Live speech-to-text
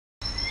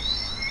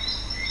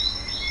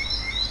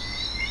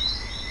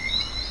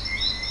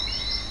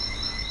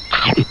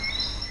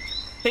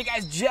Hey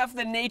guys, Jeff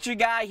the Nature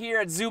Guy here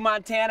at Zoo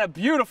Montana.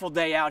 Beautiful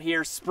day out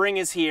here. Spring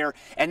is here,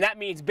 and that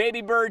means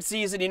baby bird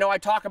season. You know, I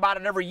talk about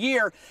it every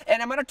year,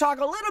 and I'm going to talk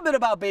a little bit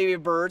about baby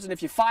birds and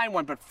if you find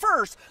one. But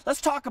first,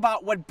 let's talk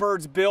about what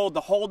birds build to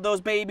hold those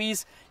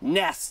babies: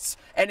 nests.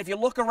 And if you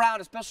look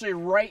around, especially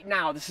right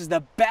now, this is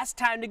the best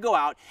time to go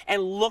out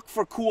and look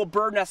for cool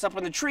bird nests up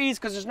in the trees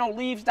because there's no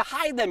leaves to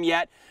hide them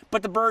yet,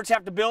 but the birds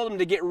have to build them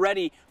to get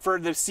ready for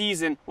the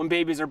season when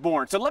babies are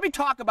born. So let me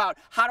talk about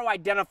how to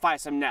identify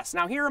some nests.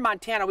 Now here in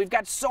Montana, we've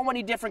got so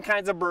many different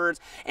kinds of birds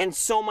and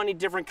so many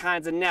different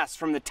kinds of nests,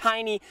 from the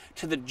tiny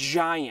to the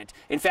giant.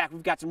 In fact,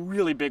 we've got some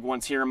really big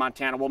ones here in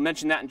Montana. We'll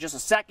mention that in just a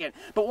second.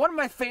 But one of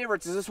my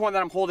favorites is this one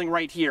that I'm holding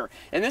right here.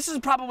 And this is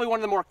probably one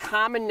of the more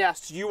common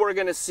nests you are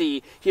going to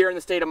see here in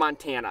the state of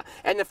Montana.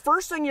 And the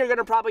first thing you're going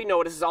to probably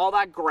notice is all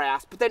that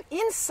grass, but then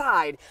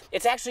inside,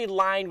 it's actually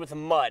lined with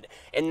mud.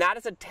 And that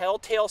is a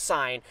telltale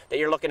sign that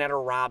you're looking at a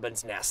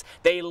robin's nest.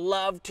 They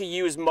love to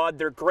use mud.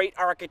 They're great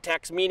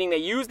architects, meaning they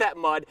use that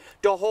mud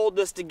to hold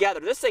this together.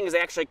 This thing is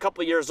actually a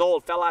couple years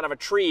old, fell out of a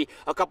tree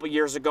a couple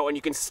years ago, and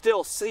you can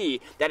still see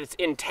that it's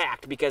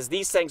intact because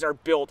these things are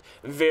built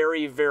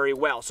very, very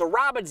well. So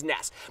robin's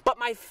nest. But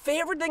my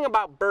favorite thing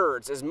about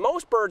birds is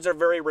most birds are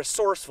very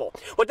resourceful.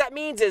 What that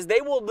means is they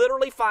will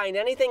literally find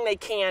anything they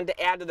can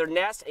to add to their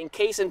nest, and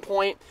case in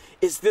point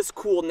is this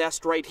cool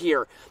nest right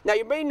here. Now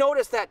you may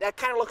notice that that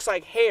kind of looks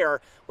like hair.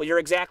 Well, you're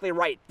exactly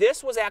right.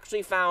 This was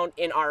actually found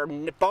in our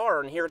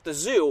barn here at the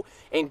zoo,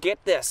 and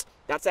get this,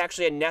 that's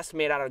actually a nest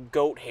made out of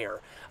goat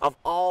hair. Of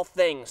all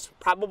things,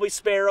 probably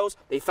sparrows,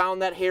 they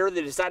found that hair,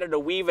 they decided to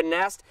weave a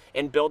nest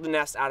and build a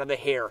nest out of the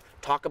hair.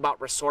 Talk about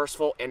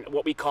resourceful and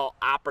what we call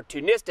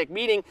opportunistic,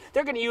 meaning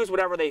they're going to use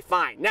whatever they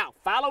find. Now,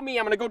 follow me.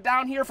 I'm going to go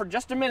down here for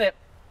just a minute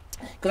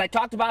because I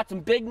talked about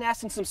some big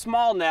nests and some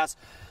small nests.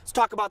 Let's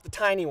talk about the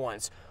tiny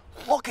ones.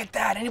 Look at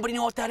that. Anybody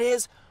know what that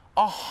is?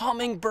 A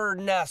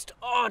hummingbird nest.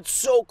 Oh, it's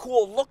so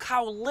cool. Look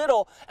how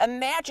little.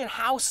 Imagine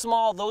how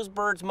small those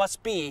birds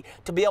must be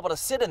to be able to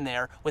sit in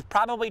there with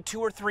probably 2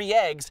 or 3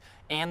 eggs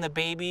and the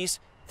babies.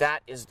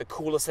 That is the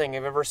coolest thing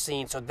I've ever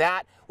seen. So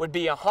that would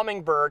be a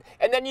hummingbird.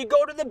 And then you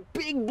go to the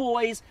big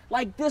boys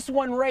like this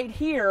one right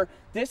here.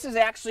 This is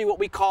actually what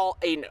we call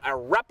a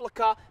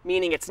replica,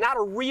 meaning it's not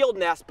a real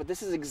nest, but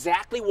this is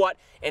exactly what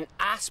an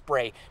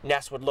osprey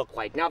nest would look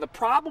like. Now the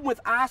problem with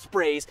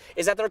ospreys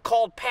is that they're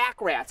called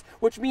pack rats,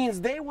 which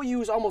means they will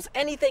use almost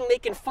anything they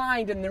can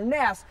find in their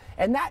nest,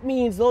 and that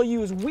means they'll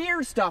use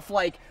weird stuff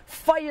like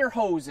fire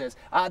hoses.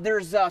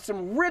 There's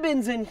some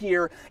ribbons in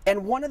here,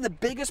 and one of the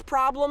biggest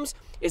problems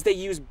is they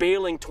use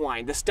baling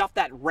twine, the stuff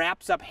that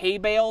wraps up hay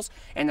bales,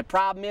 and the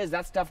problem is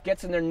that stuff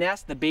gets in their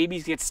nest, the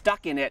babies get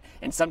stuck in it,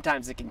 and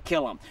sometimes it can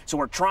kill them. So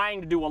we're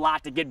trying to do a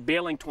lot to get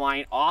baling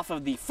twine off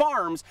of the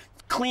farms,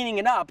 cleaning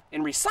it up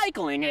and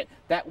recycling it.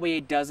 That way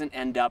it doesn't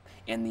end up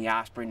in the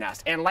osprey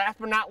nest. And last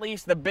but not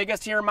least, the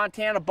biggest here in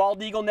Montana,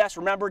 bald eagle nest.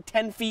 Remember,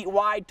 10 feet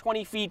wide,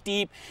 20 feet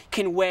deep,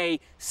 can weigh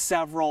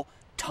several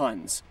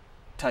tons.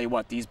 Tell you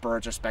what, these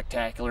birds are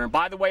spectacular. And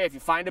by the way, if you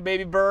find a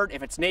baby bird,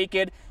 if it's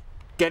naked,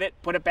 get it,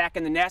 put it back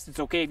in the nest. It's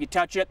okay if you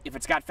touch it. If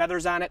it's got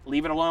feathers on it,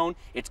 leave it alone.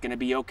 It's going to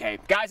be okay.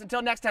 Guys,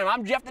 until next time,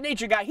 I'm Jeff the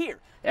Nature Guy here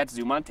at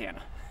Zoo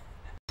Montana.